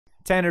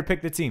Tanner,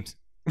 pick the teams.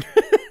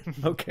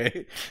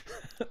 Okay.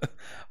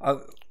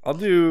 I'll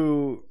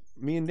do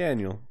me and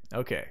Daniel.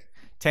 Okay.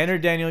 Tanner,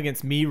 Daniel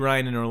against me,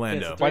 Ryan, and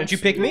Orlando. Why don't you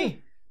pick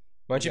me?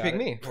 Why don't you pick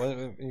me?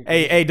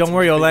 Hey, don't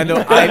worry, Orlando.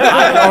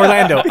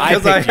 Orlando, I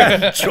Because I picked you.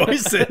 had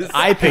choices.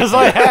 I picked Because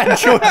I had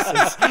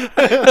choices.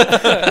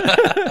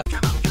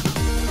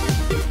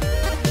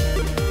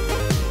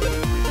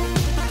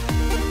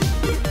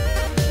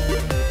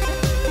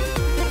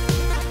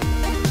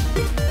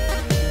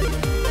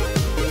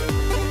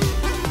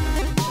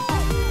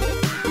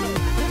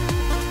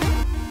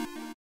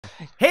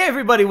 Hey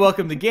everybody,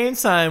 welcome to Game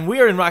Time. We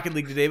are in Rocket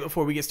League today.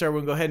 Before we get started,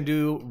 we'll go ahead and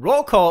do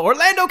roll call.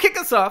 Orlando, kick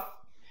us off.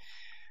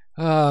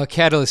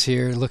 Catalyst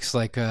here. Looks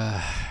like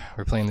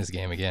we're playing this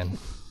game again.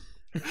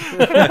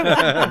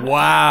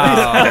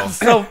 Wow. That's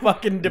so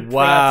fucking depressing.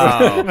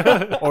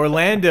 Wow.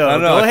 Orlando, I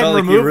don't know, go I ahead felt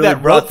and like you remove really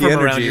that brought rope the from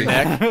around energy. your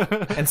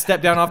neck and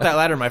step down off that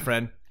ladder, my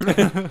friend.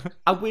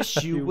 I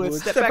wish you would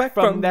step back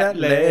from that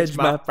ledge,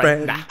 my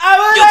friend. You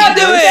can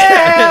do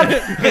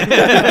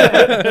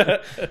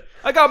it!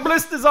 I got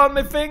blisters on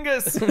my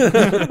fingers.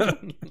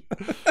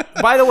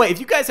 By the way, if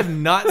you guys have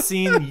not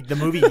seen the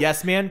movie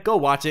Yes Man, go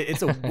watch it.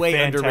 It's a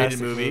way underrated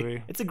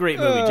movie. It's a great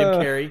movie. Jim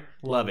Carrey.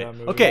 Love it.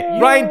 Okay,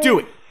 Ryan, do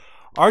it.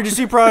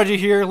 RGC Prodigy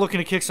here, looking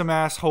to kick some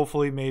ass,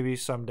 hopefully, maybe,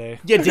 someday.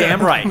 Yeah,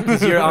 damn right.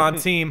 Because you're on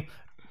team...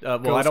 well,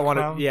 Ghost I don't want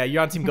to... Clown? Yeah,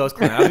 you're on Team Ghost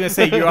Clown. I was going to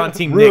say you're on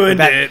Team Ruined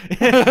Nick. But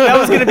that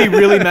was going to be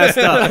really messed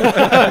up.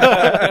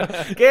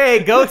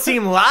 Okay, go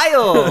Team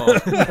Lyle.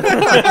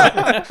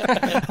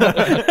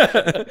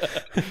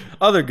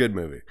 Other good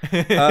movie.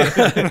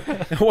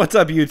 What's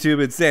up, YouTube?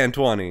 It's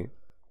San20.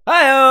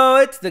 Hi-oh,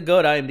 it's the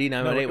GOAT IMD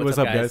 918. What's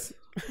up, guys?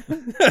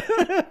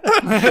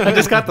 I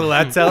just got the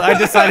last tell. I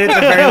decided at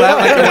the very last,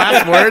 like the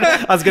last word,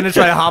 I was gonna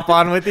try to hop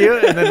on with you,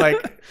 and then like,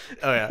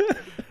 oh yeah.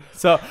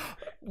 So,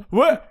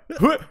 what?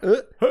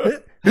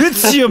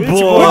 It's your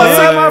boy. What's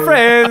up, my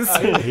friends?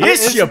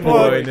 It's your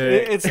boy,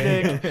 Nick. It's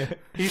Nick.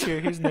 He's here.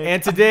 He's Nick.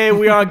 And today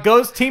we are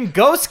on Team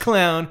Ghost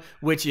Clown,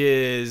 which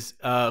is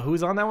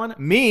who's on that one?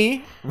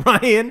 Me,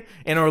 Ryan,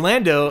 and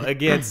Orlando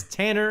against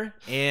Tanner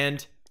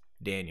and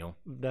Daniel.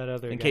 That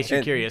other In guy. case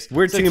you're curious,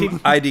 We're So Team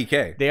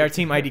IDK. They are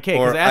Team IDK.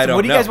 Or Because I asked I him, don't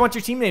what do you know. guys want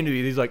your team name to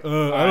be? He's like,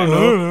 I don't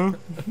know.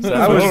 So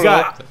that's what you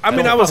got. I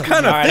mean, I was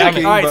kind of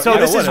thinking. All right, but, so you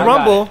know, this is whatever.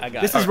 Rumble. I got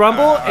it. This is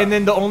Rumble, and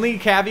then the only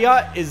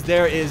caveat is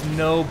there is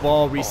no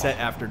ball reset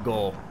after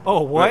goal.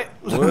 Oh, what?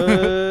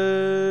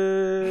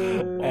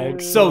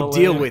 So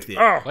deal with it.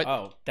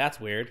 Oh, that's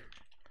weird.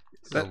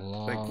 That-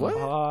 like, what?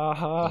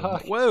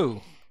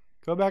 Whoa.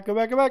 Go back, go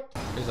back, go back.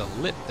 There's a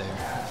lip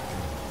there.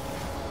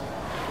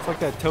 It's like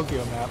that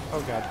Tokyo map.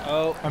 Oh, God.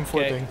 Oh, I'm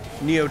flipping.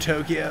 Neo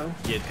Tokyo.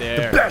 Get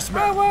there. Best I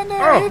map.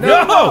 wanna hit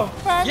no!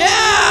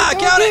 Yeah,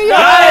 count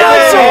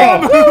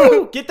it.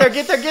 Woo! Get there,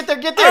 get there, get there,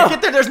 get there,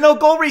 get there. There's no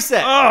goal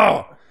reset.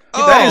 Oh!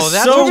 That is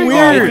so what you weird.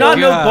 call it. It's not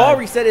no God. ball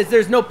reset. It's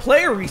there's no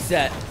player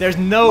reset. There's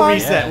no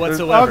reset Oh,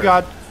 whatsoever.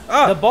 God.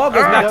 The ball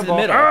goes back to the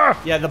middle.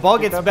 Yeah, the ball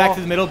gets that back ball.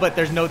 to the middle, but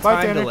there's no Bye,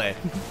 time Tanner. delay.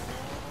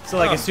 So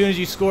like as soon as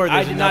you score, I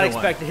there's did not another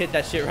expect to hit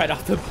that shit right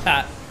off the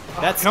bat. one.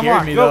 That Come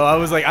scared on, me go. though. I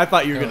was like, I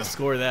thought you were gonna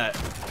score that.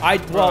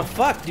 Well,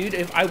 fuck, dude.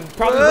 If I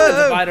probably would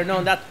have if I'd have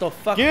known that's the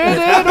fuck. Get was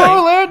in, happening.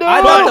 Orlando!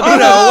 I thought the, You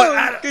know,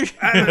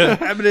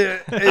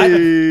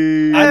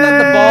 I thought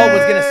the ball was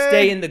gonna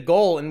stay in the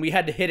goal, and we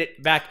had to hit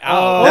it back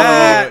out.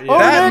 That, yeah.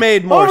 that Nick.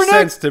 made more Over, Nick.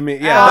 sense to me.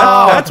 Yeah,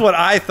 Ow. that's what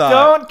I thought.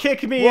 Don't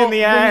kick me Well, in the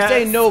when ass. you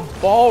say no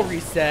ball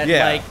reset,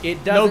 Yeah. like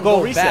it doesn't goal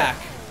go reset. back.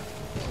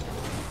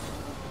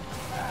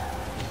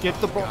 Get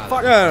the ball.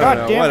 Fuck. I don't God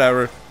know, damn it.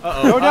 whatever.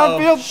 Go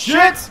downfield.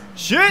 Shit.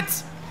 Shit!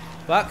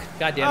 Fuck.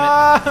 God damn it.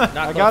 Ah,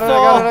 Not I the got it, I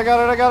ball. got it, I got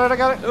it, I got it, I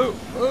got it.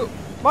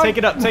 Mike. take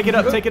it up, take it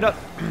up, take it up.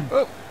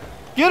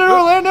 Get it,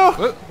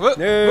 Orlando.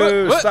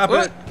 No, stop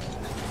it.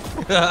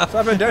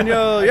 Stop it,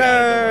 Daniel.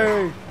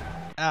 Yay.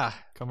 Ah.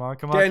 Come on,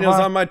 come on, Daniel's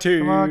come on my team.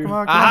 Come on, come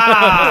on, come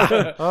Ah!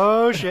 on.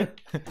 Oh, shit.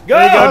 There you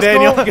go, Cross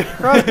Daniel. goal.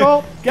 Cross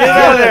goal. Get it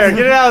out of there,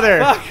 get it out of there.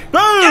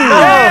 Boom!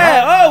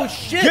 Yeah! Oh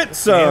shit! Get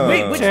some.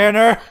 Wait, which, get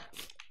Tanner.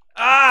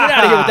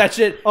 out of here with that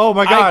shit. Oh,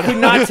 my God. I could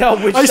not tell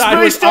which I side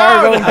was spaced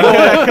our out. own I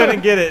goal.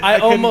 couldn't get it. I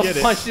couldn't almost get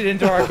it. punched it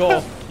into our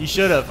goal. You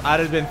should have. I'd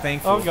have been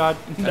thankful. Oh, God.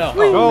 No.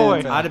 Go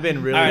away. I'd have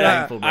been really All right,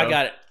 thankful, bro. I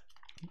got it.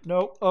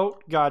 No. Oh,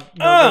 God.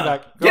 No, go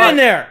back. Go Get back. in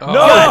there. No! Oh,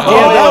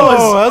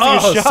 that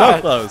was a good so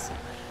shot. close.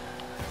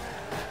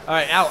 All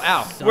right, ow,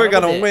 ow. Son We're of a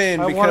gonna bitch. win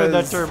I wanted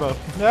that because turbo.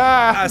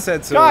 Ah. I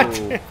said so. God.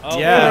 Oh,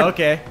 Yeah,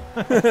 okay.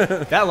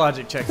 That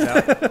logic checks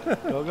out.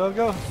 Go, go,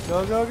 go.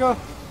 Go, go, go.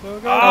 Go,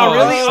 go. Oh,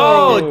 really?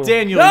 Oh,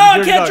 Daniel. No, I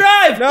you're can't the-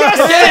 drive. No. Yes,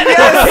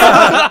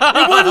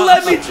 it wouldn't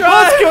let me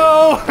drive. Let's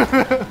go.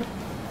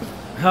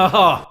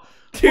 Oh,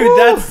 Dude,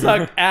 that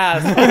sucked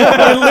ass. It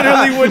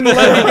literally wouldn't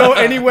let me go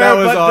anywhere That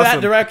was but awesome.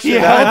 that direction. He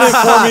held it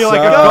for me like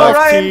a Go, go, golf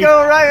Ryan, tee.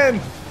 go, Ryan.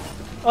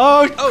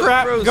 Oh,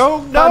 crap. Rose.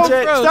 Go. No. Punch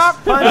it.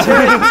 Stop. Punch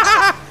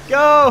it.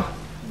 Go.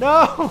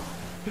 No.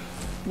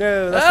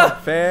 No, that's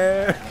not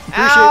fair.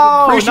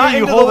 Ow, Appreciate not you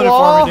into holding the it for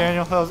wall. me,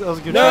 Daniel. That was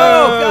a good No.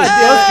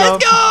 shot.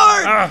 Let's go.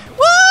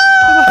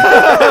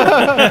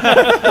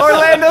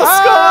 Orlando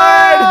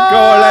scored. Go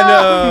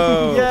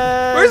Orlando.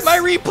 Yes.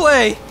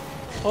 replay.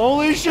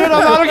 Holy shit,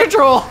 I'm out of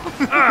control.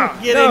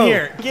 Get in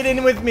here. Get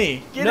in with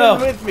me. Get No.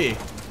 in with me.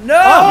 No!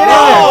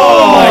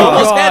 Oh my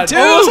Almost had two.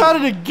 Almost had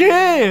it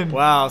again.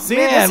 Wow. See,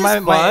 Man, this is my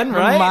fun,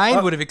 right?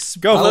 mind would have Go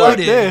exploded. for Like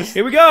this.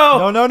 Here we go.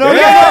 No, no, no,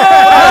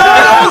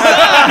 Yeah!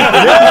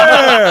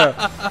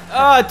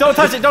 Don't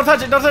touch it. Don't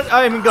touch it. Don't touch it.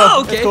 I mean, go.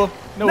 Oh, okay. It's cool.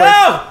 No worries.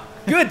 No!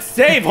 Good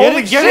save. Get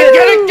Holy it, shit.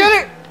 get it,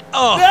 get it.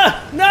 Oh,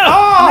 No! Oh,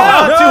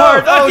 No! too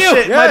hard. Fuck Oh, you.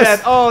 shit. My Yes.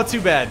 bad. Oh,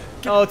 too bad.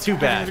 Oh, too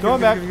bad.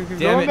 Going back. Damn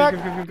Going it.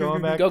 back.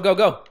 Going back. Go, go,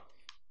 go.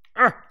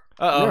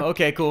 Uh-oh.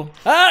 Okay, cool.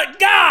 God!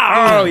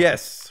 Oh,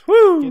 yes.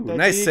 Woo! Get that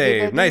Nice D, get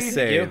save. that Nice D.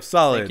 save. Thank you.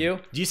 Solid. Thank you.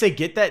 Did you say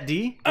get that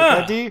D? Get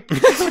that D.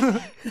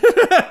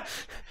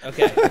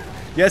 Okay.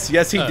 Yes,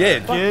 yes, he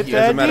did. Get As a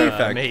that matter D. of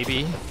fact.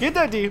 maybe. Get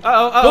that D.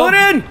 Uh-oh. Pull it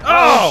in!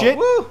 Oh, shit.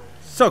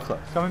 So close.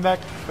 Coming back.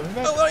 Coming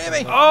back. Oh, don't hit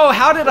me. Oh,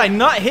 how did I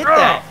not hit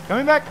that?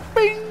 Coming back.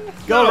 Bing.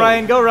 Go,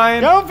 Ryan. Go,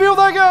 Ryan. Downfield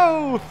I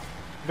go.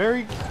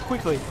 Very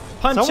quickly.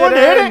 Punch Someone it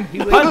hit in. it. He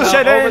was Punch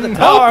it over in. the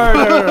top. Harder.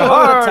 Over the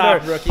Harder.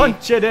 top, rookie.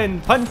 Punch it in.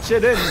 Punch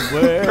it in.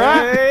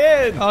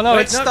 Way in. Oh no,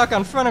 Wait, it's no. stuck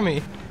on front of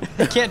me.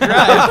 I can't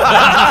drive.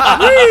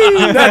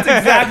 That's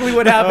exactly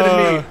what happened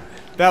to me.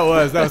 That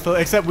was.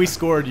 Except we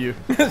scored you.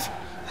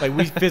 Like,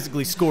 we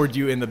physically scored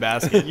you in the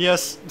basket.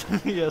 Yes.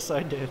 Yes,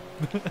 I did.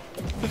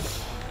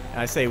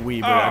 I say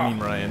we, but I mean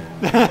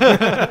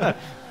Ryan.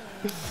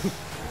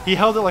 He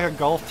held it like a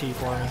golf tee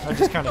for me. I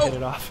just kind of hit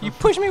it off. You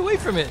pushed me away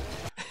from it.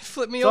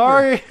 Flip me over.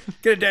 Sorry.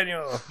 Get it,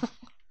 Daniel.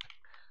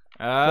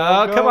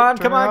 Oh, Go, come on,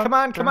 turn come on, around, come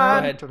on, turn come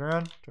around, on. Turn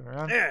around. Turn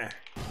around.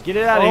 Get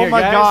it out of Oh here,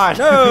 my guys. god.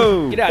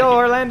 No. Get out Go, of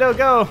here. Orlando,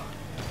 go.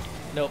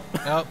 Nope.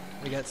 Oh,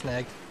 we got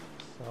snagged.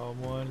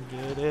 Someone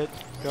get it.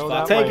 Go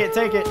Fuck. that Take way. it,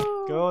 take it.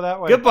 Go that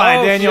way. Goodbye,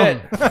 Oh, Daniel.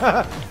 shit.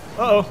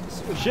 Uh-oh.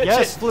 Shit, Yes,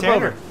 shit, flip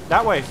Tanner. over.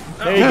 That way.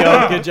 There you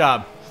go. Good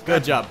job.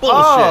 Good job. Bullshit.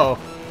 Oh,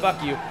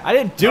 Fuck you. I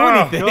didn't do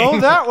anything. Go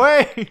that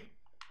way.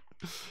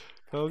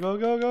 Go, go,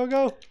 go, go,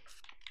 go.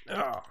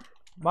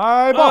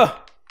 My ball.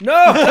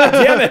 No!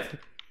 Damn it!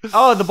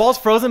 Oh, the ball's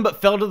frozen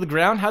but fell to the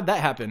ground? How'd that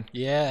happen?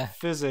 Yeah.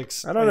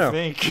 Physics. I don't know.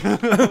 think.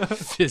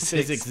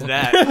 Physics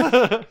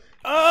that.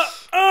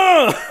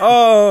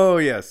 Oh,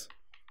 yes.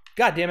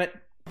 God damn it.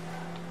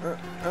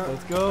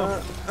 Let's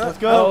go. Let's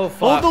go. Oh, Hold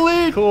fuck. the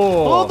lead.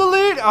 Cool. Hold the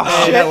lead. Oh,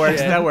 Hey, shit. that works.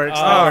 shit. That works.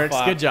 Oh, That works.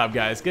 fuck. Good job,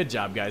 guys. Good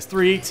job, guys.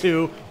 3,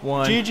 2,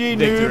 1. GG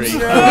victory.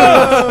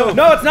 noobs.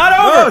 No, it's not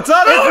over! it's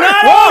not over.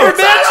 Not over,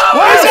 bitch!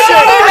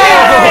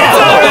 It's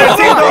over.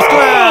 Team Ghost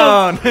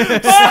Clown.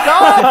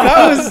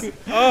 That was.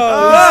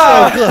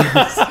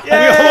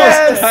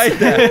 Yes. Died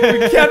that. We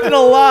kept it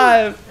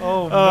alive!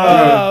 Oh, man.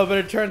 Oh, but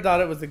it turns out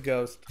it was a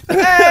ghost.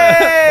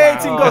 Hey,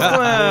 Team Ghost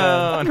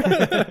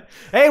Clown.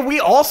 Hey, we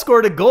all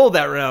scored a goal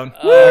that round.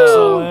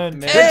 Excellent.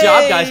 man. Good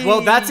job, guys.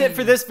 Well, that's it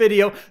for this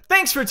video.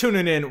 Thanks for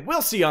tuning in.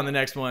 We'll see you on the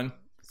next one.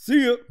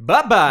 See ya.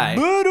 Bye-bye.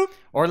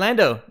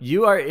 Orlando,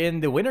 you are in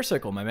the winner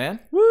circle, my man.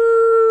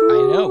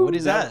 I know. What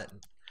is that?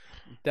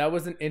 That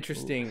was an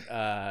interesting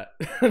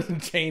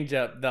change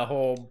up. The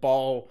whole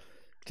ball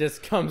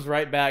just comes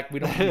right back. We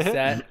don't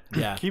reset.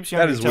 Yeah. Keeps you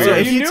That on is your weird. toes.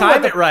 So if you knew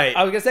time what it right.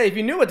 I was gonna say, if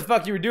you knew what the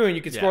fuck you were doing,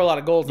 you could score a lot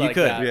of goals You like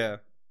could. that. Yeah.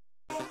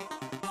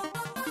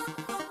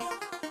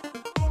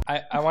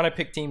 I want to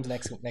pick teams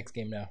next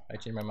game now. I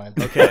changed my mind.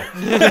 Okay.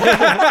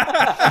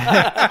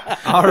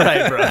 All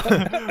right, bro.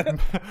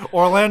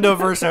 Orlando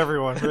versus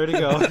everyone. Ready to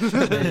go.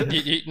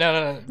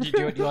 No. Do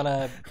you want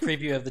a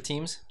preview of the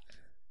teams?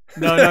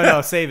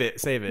 No. Save it.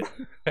 Save it.